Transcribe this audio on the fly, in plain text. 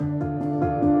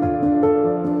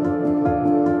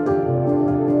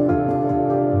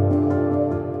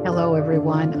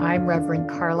Rev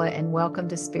Karla, and welcome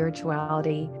to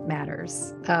Spirituality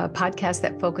Matters, a podcast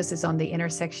that focuses on the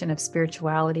intersection of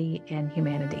spirituality and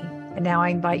humanity. And now I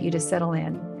invite you to settle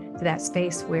in to that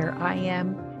space where I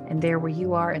am and there where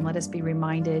you are, and let us be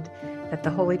reminded that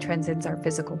the holy transcends our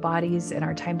physical bodies, and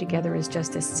our time together is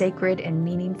just as sacred and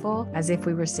meaningful as if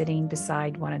we were sitting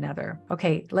beside one another.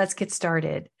 Okay, let's get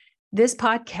started. This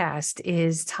podcast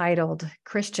is titled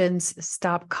Christians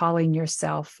Stop Calling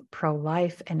Yourself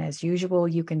Pro-Life. And as usual,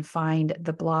 you can find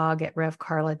the blog at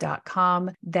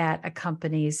revkarla.com that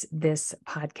accompanies this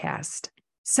podcast.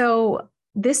 So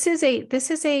this is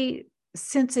a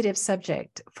sensitive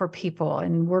subject for people.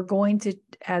 And we're going to,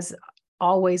 as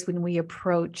always, when we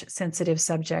approach sensitive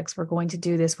subjects, we're going to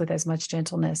do this with as much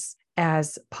gentleness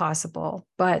as possible.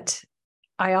 But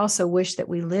I also wish that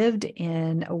we lived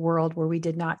in a world where we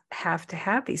did not have to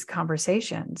have these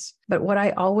conversations. But what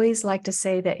I always like to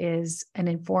say that is an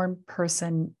informed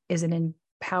person is an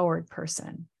empowered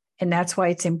person. And that's why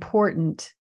it's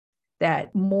important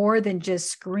that more than just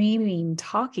screaming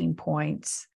talking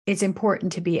points, it's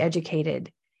important to be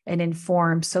educated and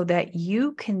informed so that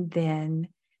you can then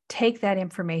take that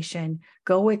information,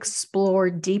 go explore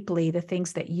deeply the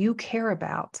things that you care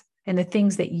about and the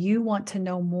things that you want to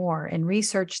know more, and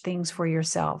research things for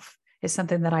yourself is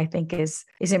something that I think is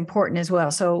important as well.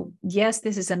 So yes,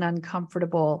 this is an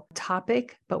uncomfortable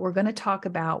topic, but we're going to talk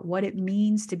about what it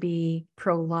means to be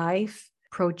pro-life,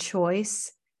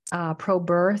 pro-choice,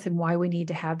 pro-birth, and why we need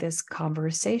to have this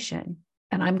conversation.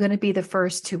 And I'm going to be the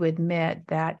first to admit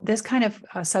that this kind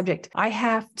of subject, I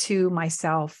have to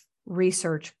myself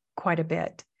research quite a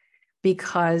bit,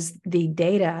 because the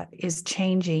data is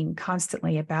changing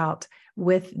constantly about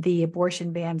with the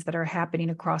abortion bans that are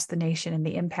happening across the nation and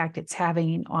the impact it's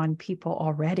having on people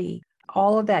already.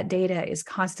 All of that data is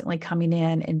constantly coming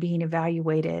in and being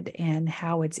evaluated, and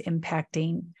how it's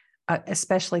impacting,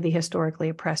 especially the historically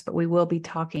oppressed. But we will be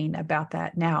talking about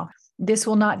that now. This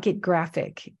will not get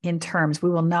graphic in terms.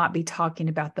 We will not be talking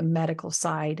about the medical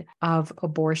side of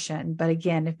abortion. But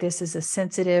again, if this is a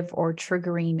sensitive or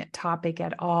triggering topic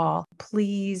at all,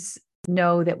 please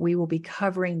know that we will be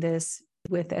covering this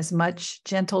with as much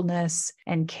gentleness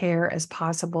and care as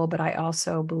possible. But I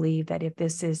also believe that if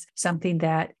this is something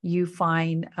that you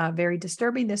find very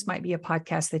disturbing, this might be a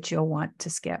podcast that you'll want to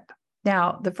skip.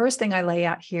 Now, the first thing I lay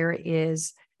out here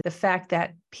is the fact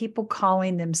that people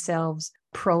calling themselves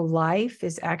pro-life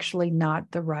is actually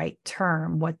not the right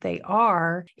term. What they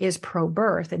are is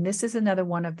pro-birth. And this is another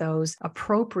one of those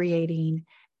appropriating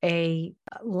a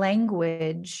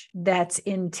language that's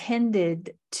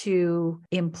intended to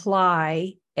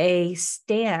imply a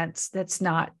stance that's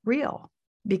not real.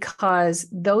 Because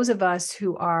those of us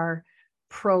who are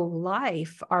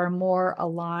pro-life are more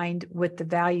aligned with the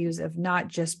values of not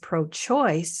just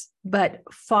pro-choice, but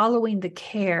following the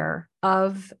care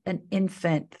of an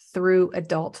infant through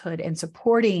adulthood and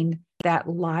supporting that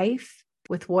life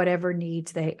with whatever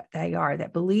needs they are,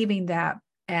 that believing that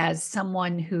as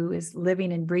someone who is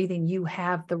living and breathing, you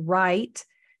have the right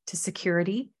to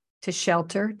security, to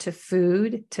shelter, to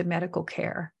food, to medical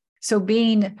care. So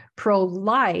being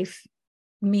pro-life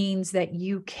means that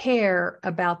you care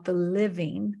about the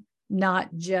living, not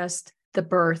just the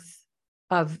birth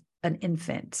of an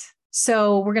infant.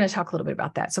 So we're going to talk a little bit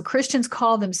about that. So Christians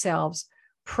call themselves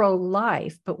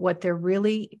pro-life, but what they're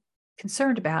really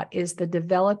concerned about is the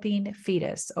developing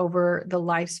fetus over the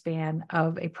lifespan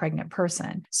of a pregnant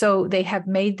person. So they have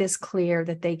made this clear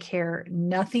that they care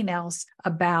nothing else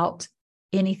about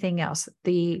anything else.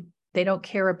 They don't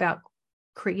care about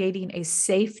creating a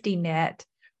safety net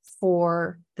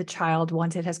for the child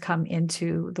once it has come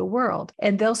into the world.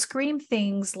 And they'll scream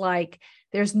things like,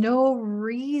 there's no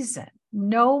reason,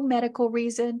 no medical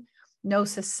reason, no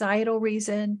societal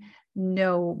reason,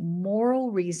 no moral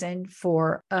reason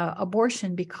for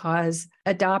abortion, because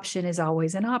adoption is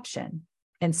always an option.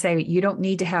 And say you don't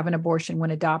need to have an abortion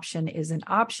when adoption is an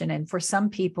option. And for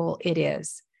some people it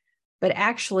is. But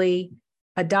actually,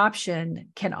 adoption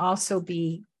can also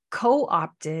be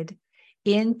co-opted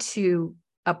into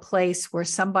a place where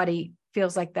somebody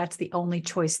feels like that's the only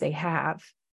choice they have.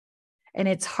 And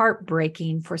it's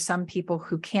heartbreaking for some people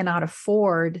who cannot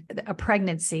afford a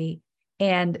pregnancy,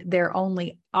 and their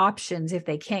only options, if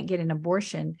they can't get an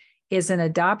abortion, is an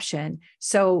adoption.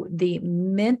 So the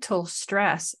mental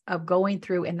stress of going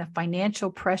through, and the financial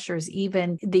pressures,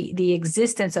 even the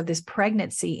existence of this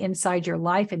pregnancy inside your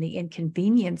life and the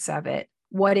inconvenience of it,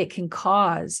 what it can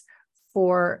cause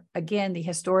for, again, the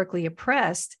historically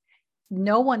oppressed,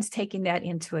 no one's taking that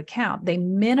into account. They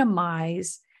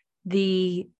minimize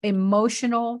the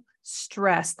emotional,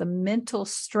 stress, the mental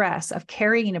stress of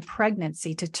carrying a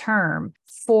pregnancy to term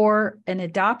for an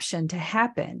adoption to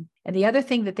happen. And the other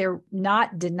thing that they're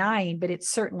not denying, but it's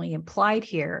certainly implied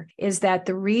here, is that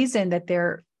the reason that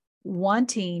they're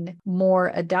wanting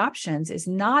more adoptions is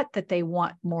not that they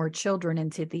want more children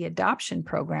into the adoption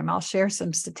program. I'll share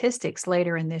some statistics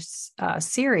later in this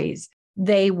series.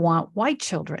 They want white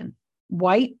children.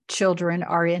 White children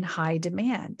are in high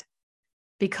demand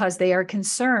because they are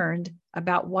concerned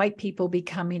about white people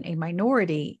becoming a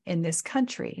minority in this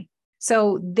country.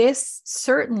 So this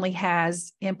certainly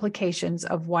has implications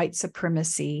of white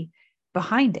supremacy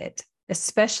behind it,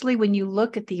 especially when you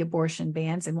look at the abortion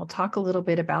bans. And we'll talk a little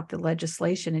bit about the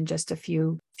legislation in just a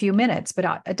few minutes.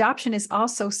 But adoption is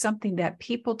also something that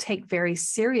people take very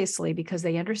seriously because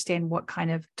they understand what kind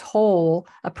of toll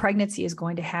a pregnancy is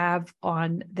going to have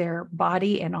on their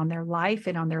body and on their life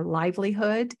and on their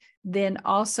livelihood. Then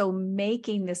also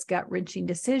making this gut-wrenching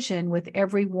decision with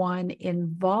everyone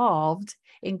involved,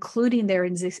 including their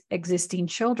existing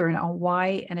children, on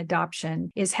why an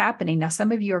adoption is happening. Now,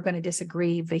 some of you are going to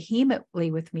disagree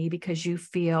vehemently with me because you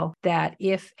feel that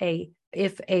if a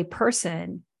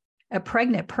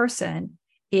pregnant person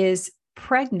is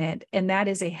pregnant and that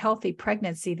is a healthy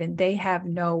pregnancy, then they have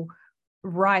no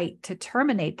right to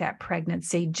terminate that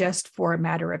pregnancy just for a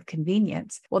matter of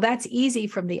convenience. Well, that's easy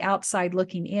from the outside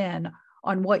looking in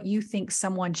on what you think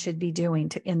someone should be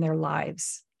doing in their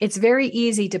lives. It's very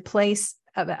easy to place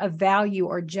a value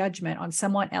or judgment on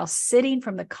someone else sitting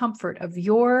from the comfort of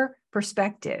your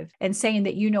perspective and saying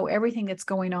that you know everything that's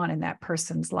going on in that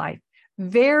person's life.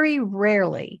 Very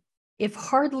rarely, if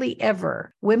hardly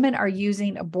ever, women are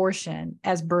using abortion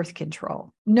as birth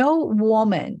control. No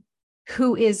woman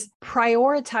who is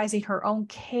prioritizing her own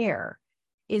care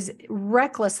is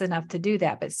reckless enough to do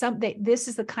that. But this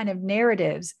is the kind of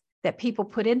narratives that people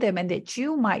put in them and that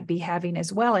you might be having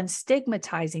as well, and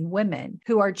stigmatizing women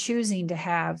who are choosing to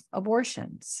have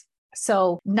abortions.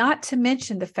 So not to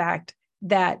mention the fact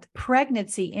that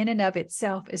pregnancy in and of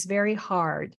itself is very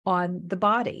hard on the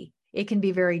body. It can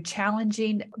be very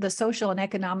challenging. The social and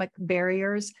economic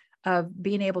barriers of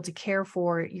being able to care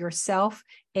for yourself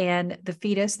and the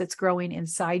fetus that's growing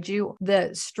inside you,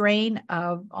 the strain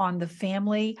on the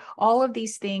family, all of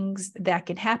these things that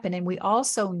can happen. And we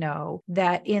also know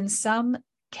that in some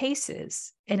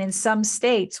cases and in some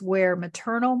states where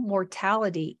maternal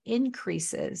mortality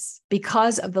increases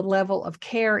because of the level of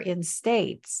care in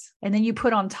states, and then you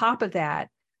put on top of that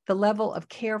the level of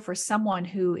care for someone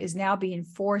who is now being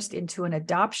forced into an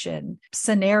adoption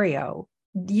scenario,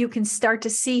 you can start to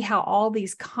see how all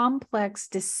these complex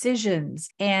decisions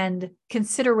and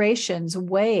considerations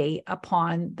weigh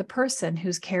upon the person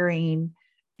who's carrying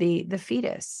the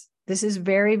fetus. This is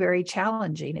very, very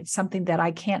challenging. It's something that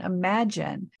I can't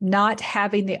imagine not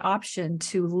having the option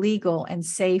to legal and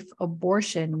safe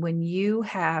abortion when you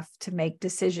have to make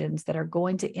decisions that are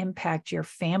going to impact your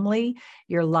family,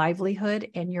 your livelihood,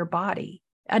 and your body.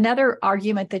 Another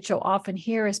argument that you'll often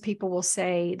hear is people will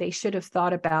say they should have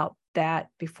thought about that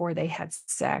before they had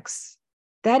sex.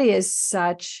 That is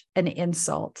such an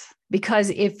insult, because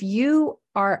if you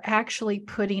are actually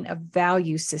putting a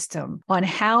value system on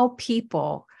how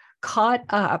people caught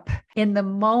up in the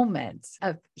moment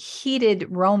of heated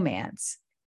romance,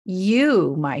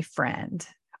 you, my friend,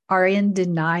 are in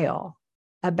denial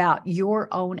about your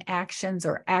own actions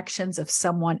or actions of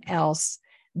someone else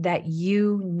that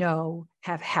you know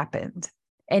have happened.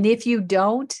 And if you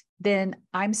don't, then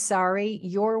I'm sorry,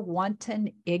 your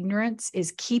wanton ignorance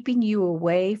is keeping you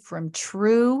away from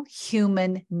true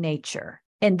human nature.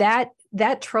 And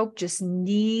that trope just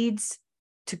needs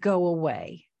to go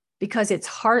away because it's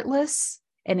heartless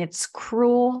and it's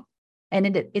cruel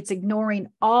and it's ignoring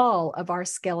all of our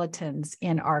skeletons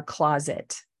in our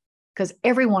closet. Because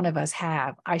every one of us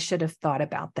have, I should have thought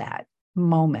about that,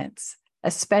 moments,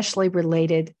 especially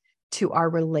related to our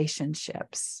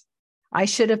relationships. I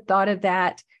should have thought of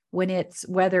that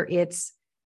whether it's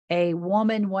a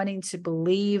woman wanting to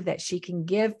believe that she can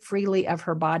give freely of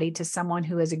her body to someone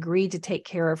who has agreed to take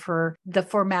care of her. The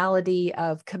formality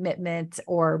of commitment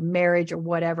or marriage or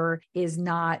whatever is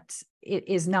not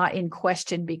in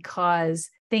question because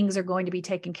things are going to be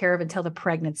taken care of until the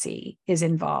pregnancy is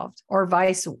involved, or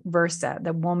vice versa.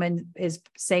 The woman is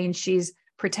saying she's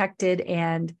protected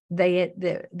and they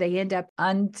end up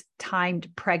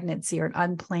untimed pregnancy or an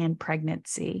unplanned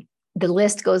pregnancy. The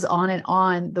list goes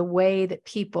on, the way that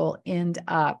people end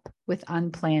up with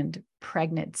unplanned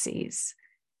pregnancies.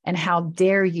 And how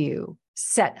dare you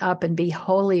set up and be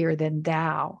holier than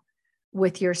thou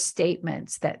with your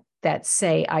statements that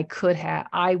say, I could have,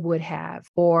 I would have,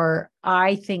 or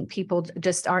I think people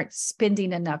just aren't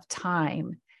spending enough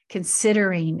time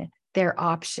considering their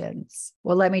options.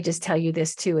 Well, let me just tell you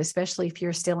this too, especially if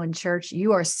you're still in church,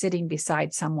 you are sitting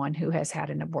beside someone who has had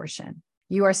an abortion.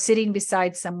 You are sitting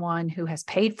beside someone who has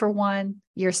paid for one.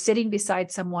 You're sitting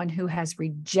beside someone who has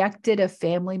rejected a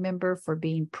family member for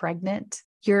being pregnant.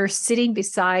 You're sitting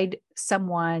beside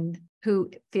someone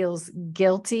who feels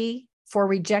guilty for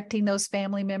rejecting those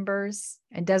family members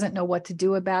and doesn't know what to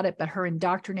do about it, but her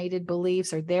indoctrinated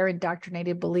beliefs or their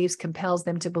indoctrinated beliefs compels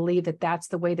them to believe that that's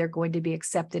the way they're going to be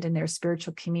accepted in their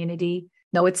spiritual community.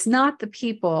 No, it's not the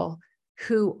people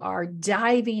who are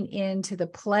diving into the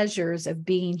pleasures of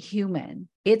being human.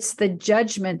 It's the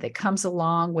judgment that comes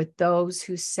along with those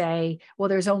who say, well,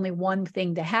 there's only one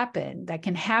thing that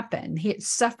can happen.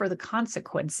 Suffer the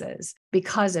consequences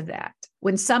because of that.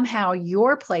 When somehow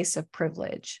your place of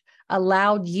privilege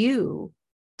allowed you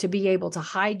to be able to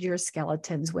hide your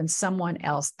skeletons when someone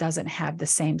else doesn't have the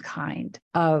same kind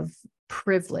of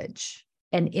privilege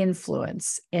and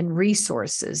influence and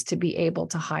resources to be able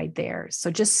to hide theirs.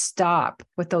 So just stop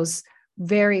with those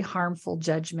very harmful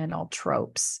judgmental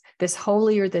tropes. This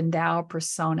holier than thou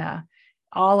persona,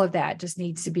 all of that just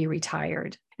needs to be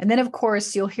retired. And then, of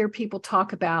course, you'll hear people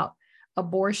talk about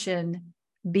abortion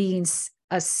being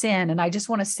a sin. And I just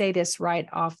want to say this right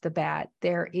off the bat.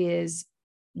 There is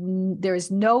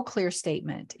no clear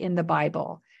statement in the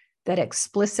Bible that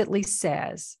explicitly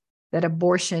says that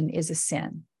abortion is a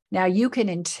sin. Now, you can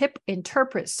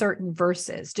interpret certain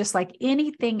verses just like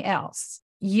anything else.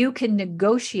 You can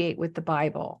negotiate with the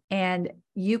Bible and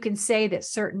you can say that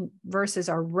certain verses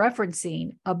are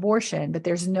referencing abortion, but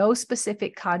there's no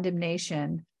specific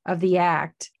condemnation of the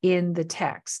act in the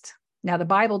text. Now, the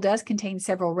Bible does contain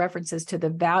several references to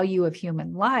the value of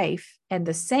human life and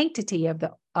the sanctity of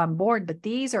the unborn, but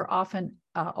these are often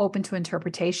open to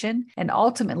interpretation. And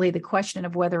ultimately, the question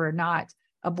of whether or not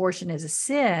abortion is a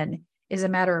sin is a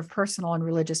matter of personal and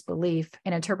religious belief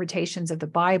and interpretations of the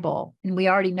Bible. And we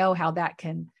already know how that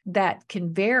can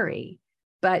vary.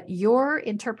 But your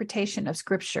interpretation of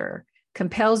Scripture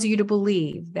compels you to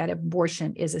believe that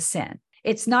abortion is a sin.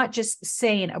 It's not just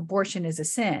saying abortion is a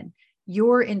sin.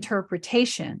 Your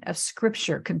interpretation of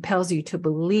Scripture compels you to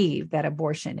believe that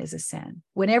abortion is a sin.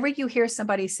 Whenever you hear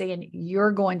somebody saying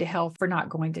you're going to hell for not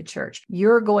going to church,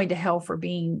 you're going to hell for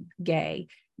being gay,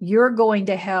 you're going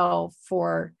to hell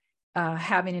for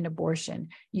having an abortion,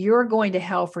 you're going to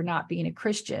hell for not being a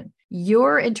Christian,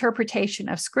 your interpretation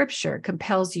of Scripture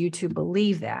compels you to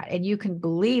believe that. And you can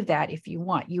believe that if you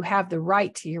want. You have the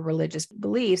right to your religious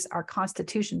beliefs. Our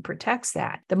Constitution protects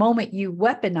that. The moment you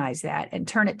weaponize that and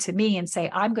turn it to me and say,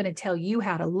 I'm going to tell you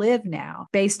how to live now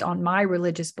based on my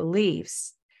religious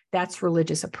beliefs, that's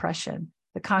religious oppression.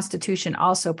 The Constitution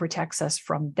also protects us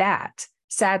from that.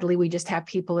 Sadly, we just have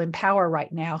people in power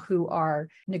right now who are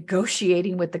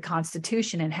negotiating with the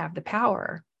Constitution and have the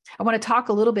power. I want to talk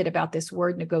a little bit about this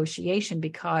word negotiation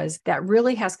because that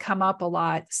really has come up a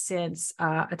lot since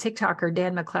a TikToker,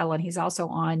 Dan McClellan, he's also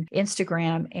on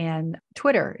Instagram and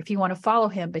Twitter if you want to follow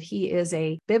him, but he is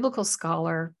a biblical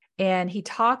scholar. And he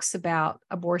talks about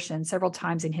abortion several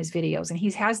times in his videos, and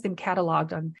he has them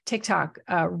cataloged on TikTok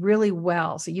really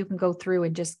well. So you can go through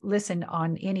and just listen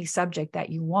on any subject that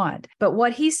you want. But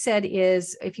what he said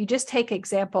is, if you just take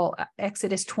example,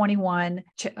 Exodus 21,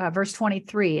 verse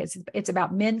 23, it's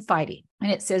about men fighting.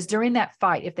 And it says, during that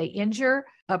fight, if they injure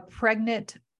a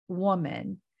pregnant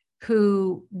woman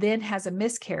who then has a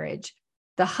miscarriage,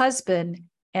 the husband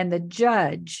and the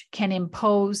judge can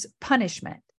impose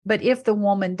punishment. But if the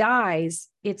woman dies,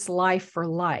 it's life for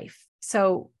life.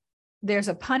 So there's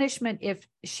a punishment if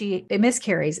it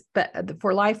miscarries, but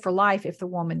for life if the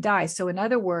woman dies. So in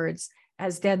other words,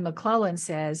 as Dan McClellan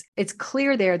says, it's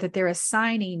clear there that they're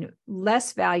assigning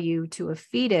less value to a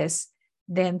fetus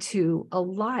than to a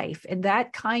life. And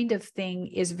that kind of thing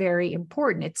is very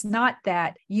important. It's not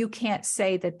that you can't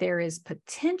say that there is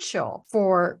potential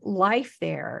for life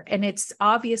there. And it's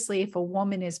obviously if a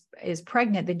woman is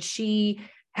pregnant, then she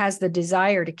has the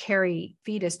desire to carry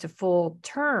fetus to full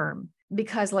term,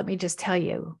 because let me just tell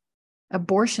you,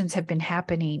 abortions have been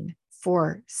happening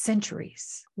for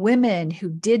centuries. Women who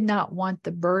did not want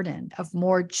the burden of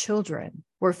more children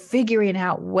were figuring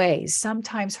out ways,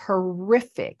 sometimes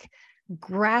horrific,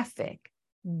 graphic,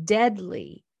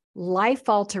 deadly,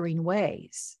 life-altering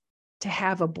ways to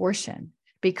have abortion,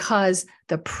 because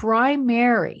the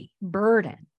primary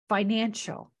burden,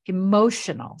 financial,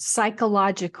 emotional,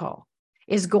 psychological,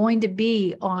 is going to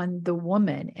be on the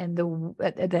woman and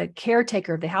the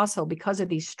caretaker of the household because of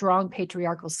these strong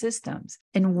patriarchal systems.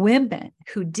 And women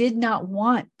who did not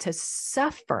want to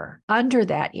suffer under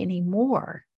that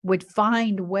anymore would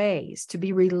find ways to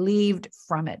be relieved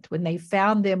from it when they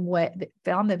found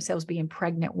themselves being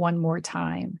pregnant one more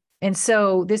time. And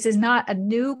so this is not a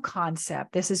new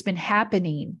concept. This has been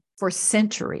happening for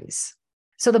centuries.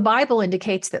 So the Bible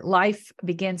indicates that life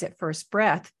begins at first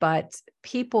breath, but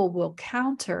people will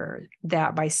counter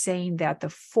that by saying that the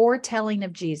foretelling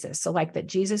of Jesus, so like that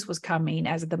Jesus was coming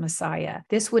as the Messiah,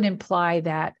 this would imply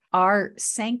that our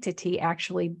sanctity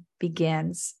actually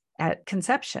begins at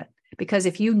conception. Because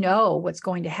if you know what's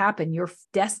going to happen, your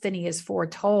destiny is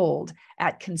foretold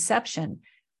at conception.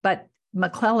 But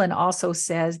McClellan also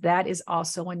says that is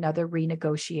also another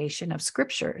renegotiation of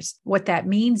scriptures. What that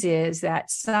means is that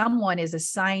someone is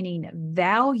assigning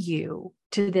value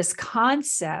to this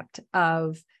concept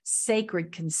of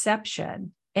sacred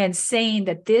conception and saying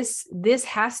that this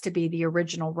has to be the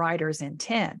original writer's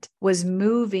intent, was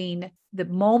moving the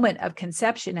moment of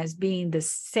conception as being the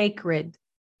sacred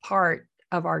part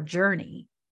of our journey,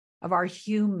 of our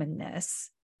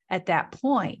humanness at that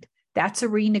point. That's a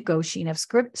renegotiating of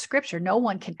scripture. No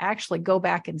one can actually go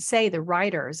back and say the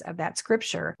writers of that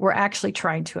scripture were actually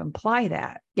trying to imply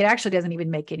that. It actually doesn't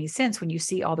even make any sense when you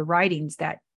see all the writings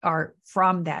that are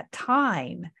from that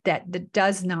time that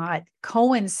does not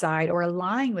coincide or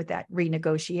align with that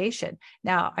renegotiation.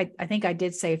 Now, I think I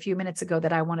did say a few minutes ago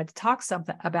that I wanted to talk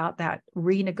something about that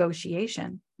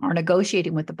renegotiation or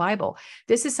negotiating with the Bible.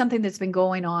 This is something that's been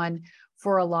going on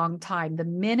for a long time. The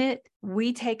minute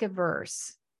we take a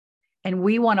verse and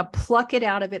we want to pluck it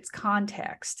out of its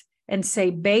context and say,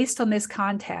 based on this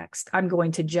context, I'm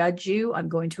going to judge you, I'm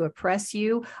going to oppress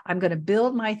you, I'm going to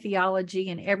build my theology,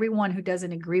 and everyone who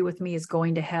doesn't agree with me is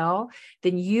going to hell,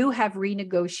 then you have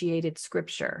renegotiated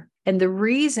scripture. And the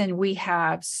reason we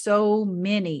have so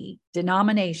many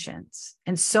denominations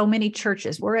and so many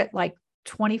churches, we're at like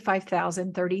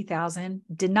 25,000, 30,000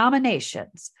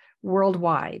 denominations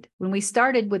worldwide. When we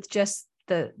started with just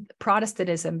the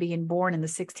Protestantism being born in the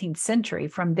 16th century,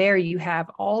 from there you have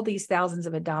all these thousands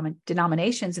of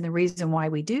denominations. And the reason why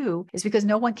we do is because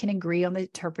no one can agree on the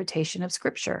interpretation of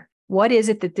scripture. What is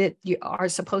it that you are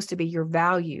supposed to be your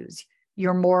values,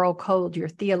 your moral code, your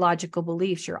theological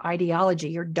beliefs, your ideology,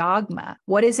 your dogma?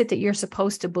 What is it that you're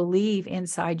supposed to believe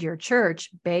inside your church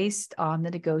based on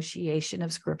the negotiation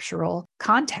of scriptural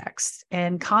context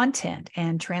and content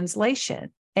and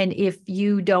translation? And if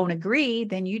you don't agree,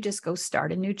 then you just go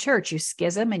start a new church. You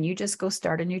schism and you just go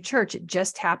start a new church. It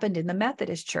just happened in the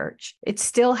Methodist church. It's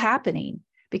still happening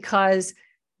because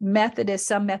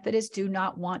some Methodists do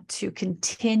not want to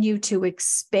continue to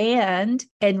expand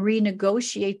and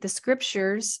renegotiate the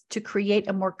scriptures to create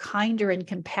a more kinder and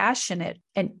compassionate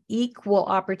and equal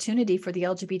opportunity for the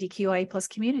LGBTQIA plus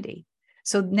community.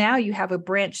 So now you have a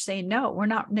branch saying, no, we're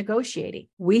not negotiating.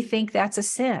 We think that's a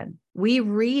sin. We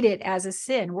read it as a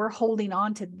sin. We're holding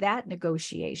on to that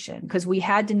negotiation because we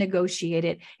had to negotiate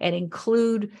it and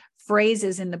include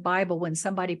phrases in the Bible when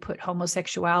somebody put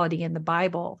homosexuality in the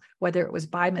Bible, whether it was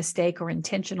by mistake or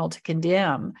intentional to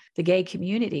condemn the gay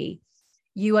community.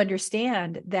 You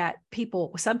understand that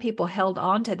some people held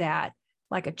on to that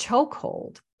like a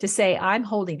chokehold to say, I'm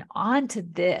holding on to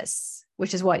this,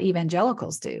 which is what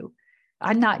evangelicals do.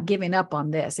 I'm not giving up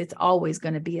on this. It's always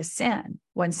going to be a sin.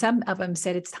 When some of them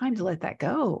said, it's time to let that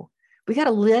go. We got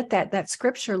to let that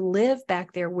scripture live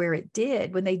back there where it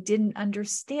did, when they didn't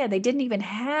understand. They didn't even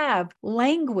have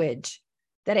language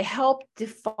that helped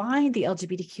define the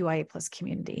LGBTQIA plus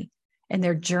community and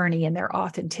their journey and their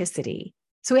authenticity.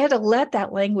 So we had to let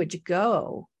that language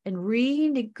go and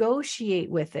renegotiate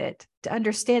with it to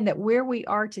understand that where we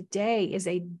are today is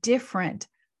a different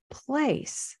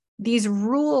place. These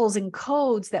rules and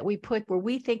codes that we put where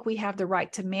we think we have the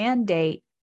right to mandate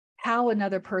how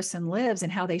another person lives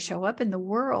and how they show up in the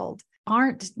world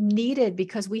aren't needed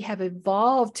because we have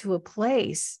evolved to a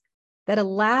place that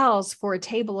allows for a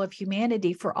table of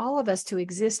humanity for all of us to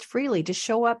exist freely, to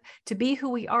show up, to be who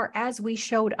we are as we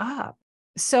showed up.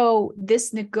 So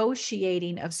this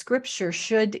negotiating of scripture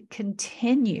should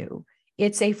continue.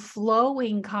 It's a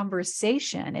flowing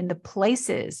conversation in the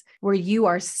places where you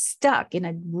are stuck in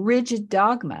a rigid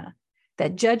dogma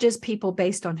that judges people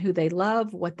based on who they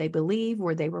love, what they believe,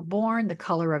 where they were born, the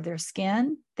color of their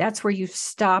skin. That's where you've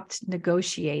stopped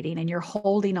negotiating and you're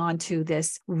holding on to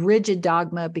this rigid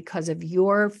dogma because of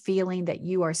your feeling that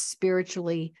you are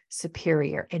spiritually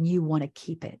superior and you want to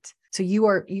keep it. So you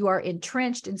are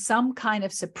entrenched in some kind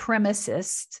of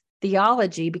supremacist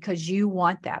theology because you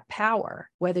want that power,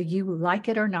 whether you like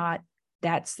it or not.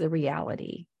 That's the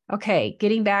reality. Okay,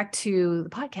 getting back to the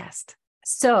podcast.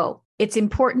 So it's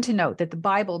important to note that the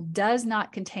Bible does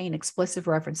not contain explicit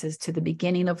references to the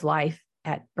beginning of life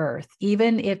at birth.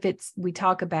 Even if we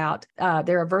talk about,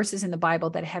 there are verses in the Bible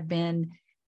that have been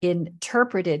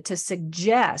interpreted to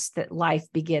suggest that life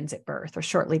begins at birth or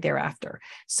shortly thereafter.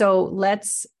 So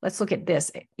let's look at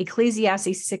this.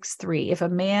 Ecclesiastes 6:3. If a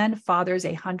man fathers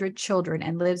 100 children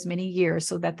and lives many years,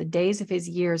 so that the days of his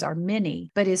years are many,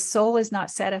 but his soul is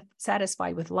not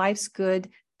satisfied with life's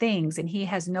good things, and he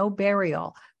has no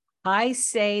burial, I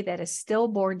say that a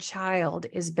stillborn child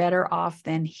is better off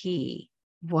than he.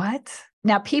 What?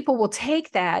 Now, people will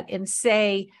take that and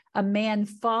say a man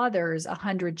fathers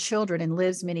 100 children and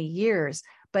lives many years,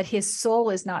 but his soul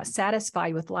is not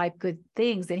satisfied with life good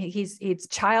things. Then he's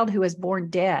child who is born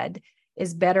dead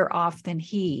is better off than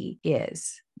he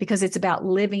is, because it's about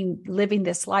living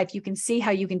this life. You can see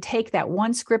how you can take that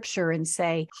one scripture and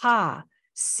say,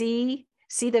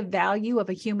 see the value of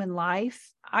a human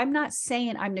life. I'm not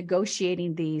saying I'm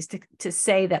negotiating these to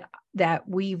say that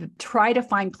we've tried to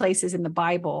find places in the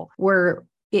Bible where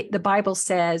the Bible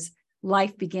says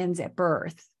life begins at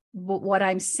birth. But what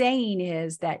I'm saying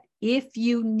is that if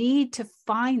you need to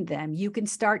find them, you can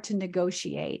start to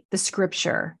negotiate the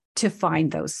scripture to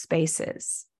find those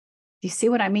spaces. Do you see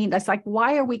what I mean? That's like,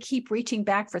 why are we keep reaching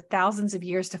back for thousands of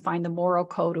years to find the moral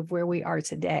code of where we are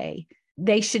today?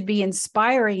 They should be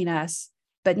inspiring us,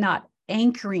 but not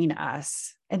anchoring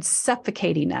us and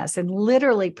suffocating us and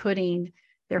literally putting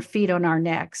their feet on our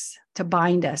necks to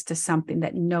bind us to something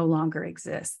that no longer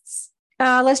exists.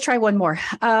 Let's try one more.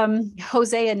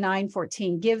 Hosea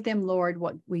 9:14. Give them, Lord,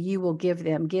 what you will give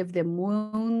them. Give them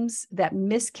wombs that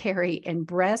miscarry and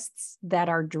breasts that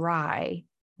are dry.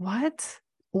 What?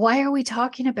 Why are we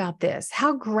talking about this?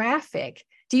 How graphic.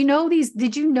 Do you know these?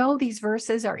 Did you know these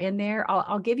verses are in there?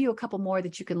 I'll give you a couple more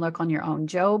that you can look on your own.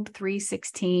 Job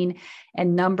 3:16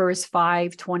 and Numbers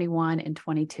 5:21 and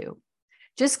 22.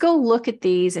 Just go look at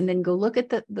these and then go look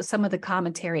at some of the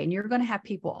commentary, and you're going to have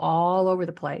people all over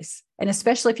the place. And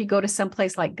especially if you go to some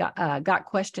place like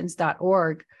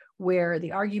gotquestions.org, where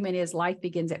the argument is life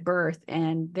begins at birth,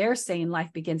 and they're saying life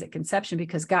begins at conception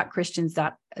because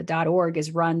gotchristians.org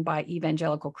is run by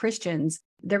evangelical Christians.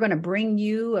 They're going to bring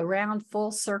you around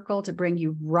full circle to bring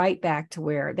you right back to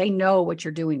where they know what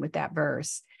you're doing with that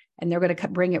verse. And they're going to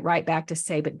bring it right back to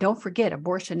say, but don't forget,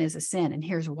 abortion is a sin, and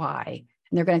here's why.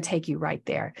 And they're going to take you right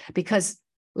there because,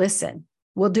 listen,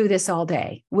 we'll do this all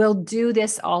day. We'll do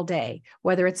this all day,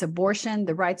 whether it's abortion,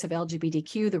 the rights of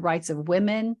LGBTQ, the rights of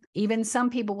women. Even some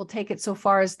people will take it so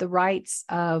far as the rights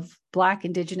of Black,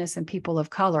 Indigenous, and people of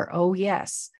color. Oh,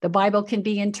 yes. The Bible can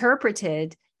be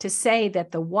interpreted to say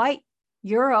that the white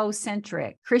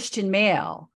Eurocentric Christian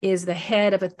male is the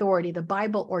head of authority. The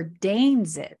Bible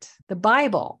ordains it. The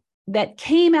Bible that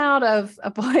came out of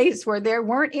a place where there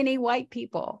weren't any white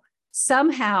people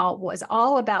somehow was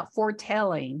all about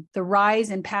foretelling the rise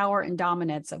in power and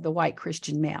dominance of the white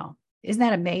Christian male. Isn't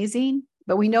that amazing?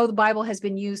 But we know the Bible has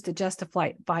been used to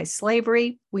justify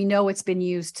slavery. We know it's been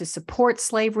used to support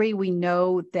slavery. We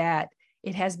know that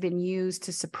it has been used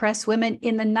to suppress women.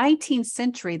 In the 19th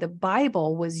century, the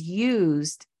Bible was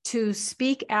used to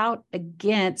speak out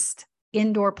against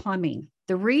indoor plumbing.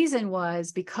 The reason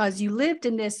was because you lived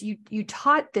in this, you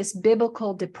taught this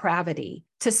biblical depravity.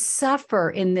 To suffer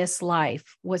in this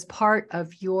life was part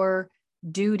of your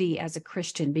duty as a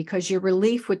Christian, because your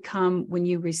relief would come when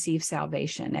you receive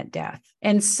salvation at death.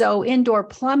 And so indoor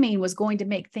plumbing was going to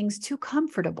make things too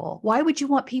comfortable. Why would you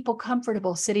want people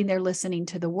comfortable sitting there listening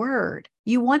to the word?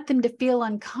 You want them to feel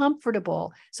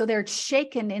uncomfortable, so they're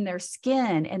shaken in their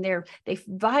skin and they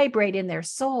vibrate in their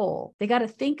soul. They got to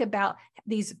think about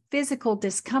these physical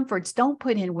discomforts. Don't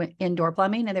put in indoor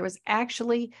plumbing. And there was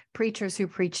actually preachers who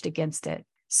preached against it.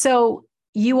 So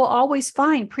you will always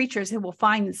find preachers who will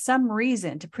find some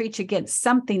reason to preach against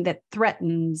something that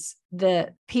threatens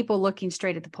the people looking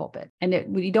straight at the pulpit. And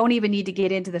we don't even need to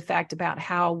get into the fact about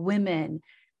how women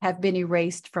have been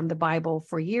erased from the Bible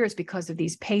for years because of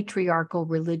these patriarchal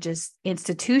religious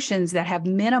institutions that have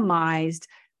minimized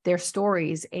their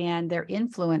stories and their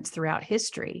influence throughout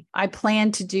history. I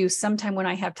plan to do sometime when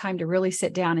I have time to really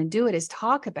sit down and do it is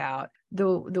talk about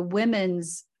the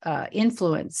women's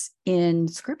influence in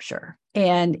scripture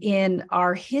and in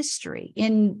our history,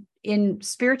 in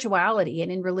spirituality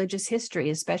and in religious history,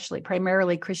 especially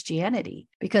primarily Christianity,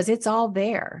 because it's all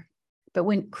there. But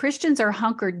when Christians are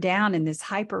hunkered down in this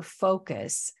hyper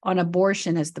focus on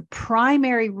abortion as the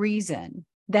primary reason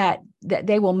that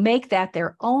they will make that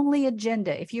their only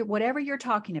agenda, if you whatever you're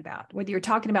talking about, whether you're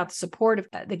talking about the support of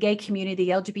the gay community,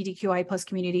 the LGBTQI plus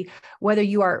community, whether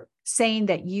you are saying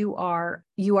that you are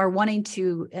wanting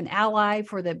to an ally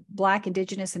for the Black,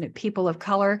 Indigenous, and people of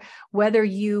color, whether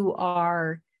you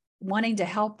are wanting to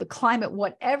help the climate,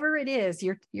 whatever it is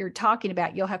you're talking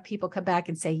about, you'll have people come back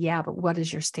and say, yeah, but what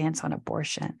is your stance on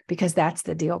abortion? Because that's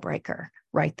the deal breaker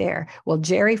right there. Well,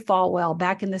 Jerry Falwell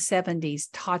back in the 70s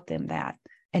taught them that.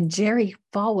 And Jerry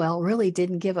Falwell really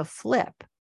didn't give a flip.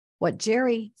 What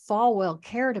Jerry Falwell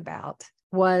cared about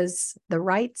was the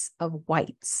rights of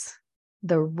whites.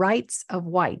 The rights of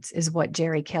whites is what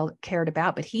Jerry cared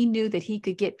about, but he knew that he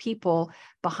could get people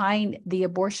behind the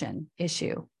abortion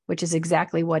issue, which is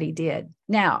exactly what he did.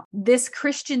 Now, this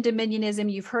Christian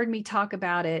dominionism, you've heard me talk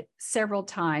about it several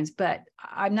times, but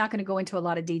I'm not going to go into a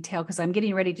lot of detail because I'm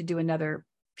getting ready to do another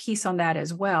piece on that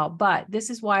as well. But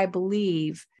this is why I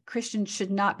believe Christians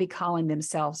should not be calling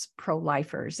themselves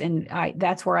pro-lifers. And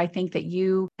that's where I think that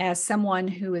you, as someone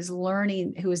who is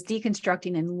learning, who is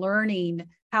deconstructing and learning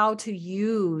how to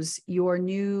use your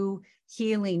new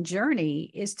healing journey,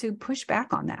 is to push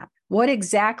back on that. What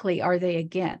exactly are they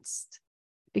against?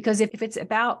 Because if it's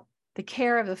about the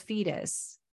care of a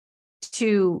fetus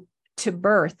to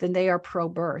birth, then they are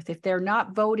pro-birth. If they're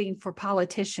not voting for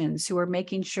politicians who are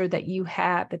making sure that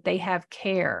they have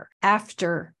care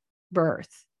after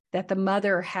birth, that the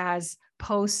mother has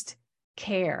post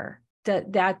care,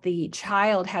 that the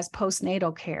child has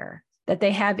postnatal care, that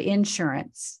they have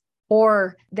insurance,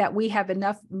 or that we have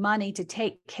enough money to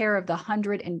take care of the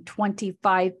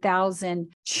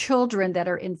 125,000 children that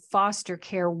are in foster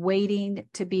care waiting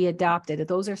to be adopted.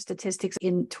 Those are statistics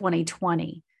in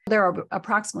 2020. There are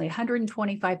approximately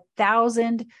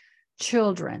 125,000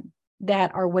 children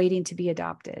that are waiting to be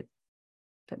adopted.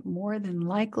 But more than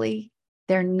likely,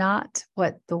 they're not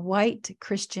what the white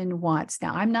Christian wants.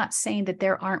 Now, I'm not saying that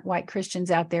there aren't white Christians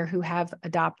out there who have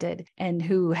adopted and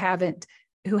who haven't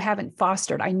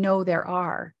fostered. I know there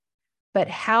are. But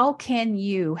how can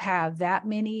you have that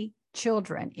many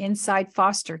children inside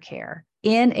foster care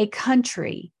in a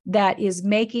country that is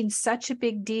making such a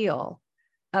big deal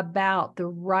about the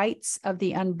rights of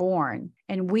the unborn,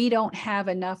 and we don't have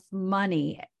enough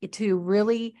money to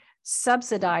really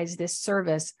subsidize this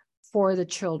service for the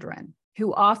children,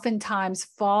 who oftentimes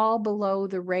fall below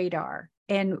the radar,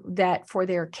 and that for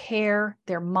their care,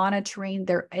 their monitoring,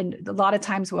 and a lot of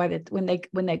times when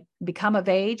they become of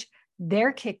age,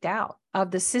 they're kicked out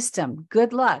of the system.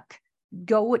 Good luck.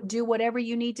 Go do whatever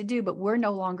you need to do, but we're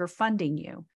no longer funding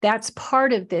you. That's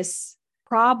part of this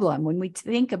problem. When we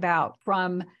think about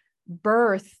from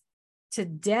birth to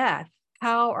death,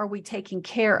 how are we taking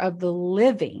care of the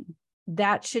living?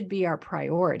 That should be our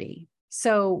priority.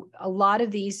 So a lot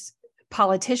of these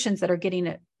politicians that are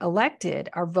getting elected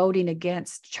are voting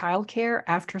against childcare,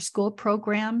 after-school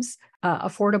programs,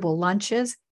 affordable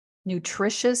lunches,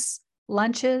 nutritious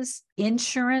lunches,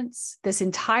 insurance. This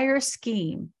entire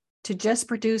scheme to just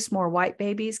produce more white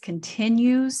babies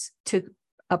continues to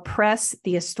oppress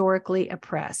the historically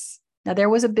oppressed. Now, there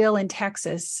was a bill in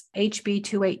Texas, HB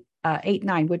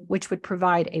 2889, which would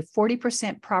provide a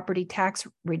 40% property tax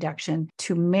reduction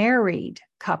to married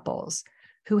couples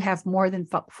who have more than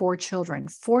 4 children.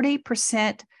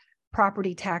 40%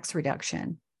 property tax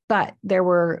reduction. But there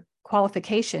were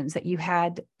qualifications that you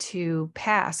had to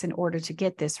pass in order to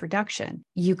get this reduction.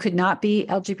 You could not be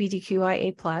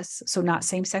LGBTQIA+, so not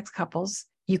same-sex couples.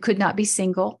 You could not be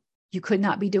single. You could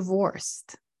not be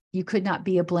divorced. You could not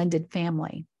be a blended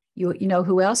family. You know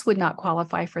who else would not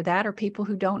qualify for that? Are people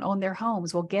who don't own their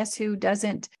homes. Well, guess who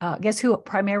doesn't? Guess who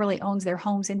primarily owns their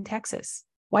homes in Texas?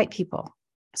 White people.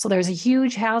 So there's a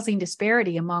huge housing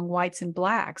disparity among whites and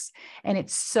blacks, and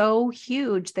it's so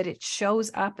huge that it shows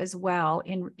up as well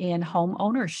in home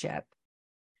ownership.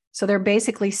 So they're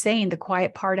basically saying the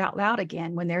quiet part out loud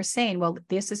again when they're saying, well,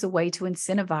 this is a way to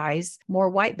incentivize more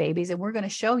white babies, and we're going to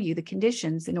show you the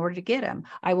conditions in order to get them.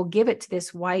 I will give it to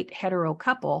this white hetero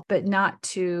couple, but not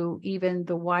to even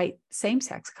the white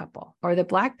same-sex couple or the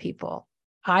black people.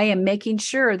 I am making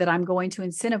sure that I'm going to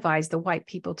incentivize the white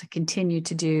people to continue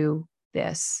to do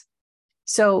this.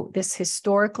 So this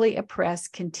historically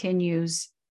oppressed continues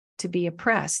to be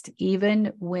oppressed,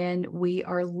 even when we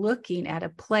are looking at a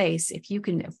place. If you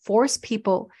can force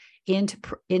people into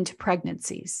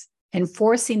pregnancies and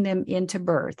forcing them into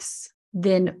births,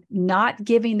 then not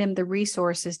giving them the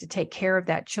resources to take care of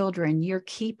that children, you're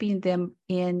keeping them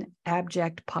in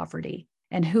abject poverty.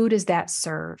 And who does that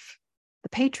serve? The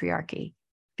patriarchy.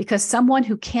 Because someone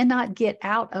who cannot get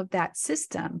out of that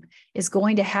system is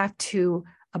going to have to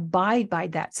abide by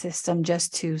that system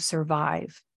just to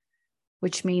survive,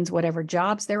 which means whatever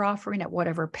jobs they're offering at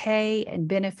whatever pay and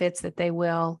benefits that they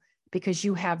will, because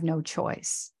you have no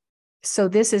choice. So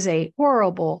this is a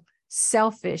horrible,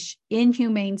 selfish,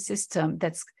 inhumane system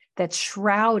that's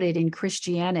shrouded in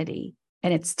Christianity,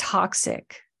 and it's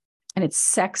toxic and it's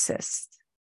sexist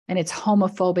and it's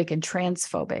homophobic and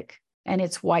transphobic, and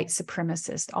it's white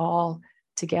supremacist all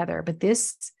together. But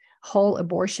this whole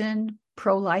abortion,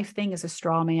 pro-life thing is a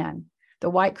straw man. The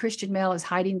white Christian male is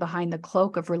hiding behind the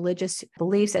cloak of religious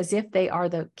beliefs as if they are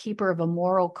the keeper of a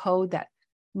moral code that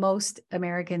most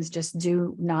Americans just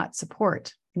do not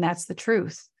support. And that's the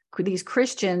truth. These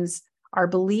Christians are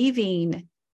believing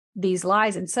these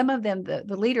lies, and some of them, the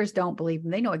leaders don't believe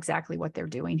them. They know exactly what they're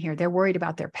doing here. They're worried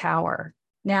about their power.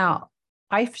 Now,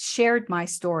 I've shared my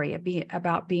story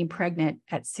about being pregnant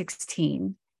at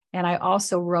 16, and I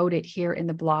also wrote it here in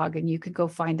the blog, and you could go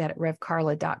find that at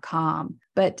revkarla.com.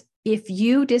 But if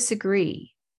you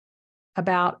disagree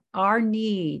about our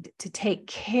need to take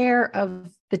care of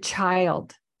the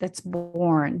child that's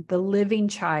born, the living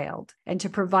child, and to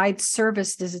provide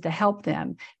services to help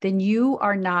them, then you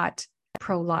are not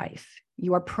pro-life.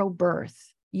 You are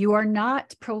pro-birth. You are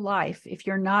not pro-life if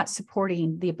you're not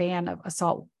supporting the ban of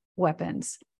assault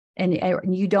weapons, and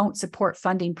you don't support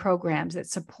funding programs that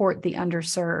support the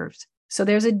underserved. So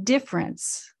there's a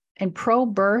difference, and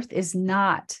pro-birth is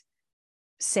not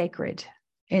sacred.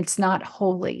 It's not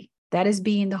holy. That is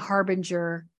being the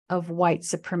harbinger of white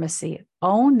supremacy.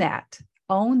 Own that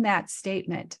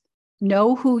statement.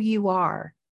 Know who you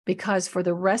are, because for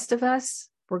the rest of us,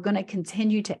 we're going to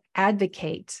continue to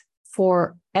advocate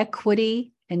for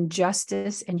equity and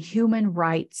justice and human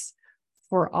rights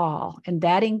for all. And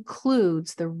that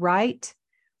includes the right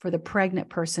for the pregnant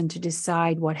person to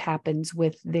decide what happens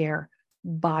with their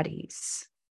bodies.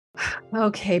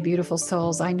 Okay, beautiful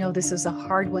souls. I know this is a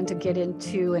hard one to get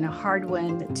into and a hard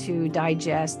one to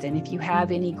digest. And if you have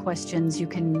any questions, you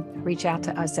can reach out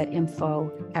to us at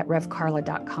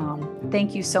info@revkarla.com.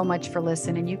 Thank you so much for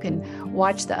listening. You can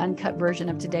watch the uncut version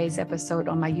of today's episode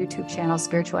on my YouTube channel,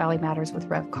 Spirituality Matters with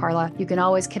Rev Karla. You can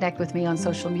always connect with me on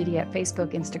social media at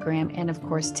Facebook, Instagram, and of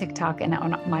course, TikTok, and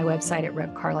on my website at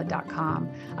revkarla.com.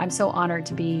 I'm so honored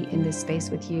to be in this space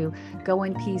with you. Go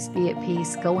in peace, be at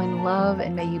peace. Go in love,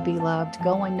 and may you be loved.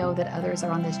 Go and know that others are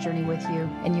on this journey with you,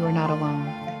 and you are not alone.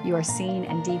 You are seen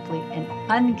and deeply and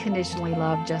unconditionally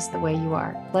loved just the way you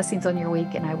are. Blessings on your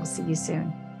week, and I will see you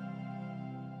soon.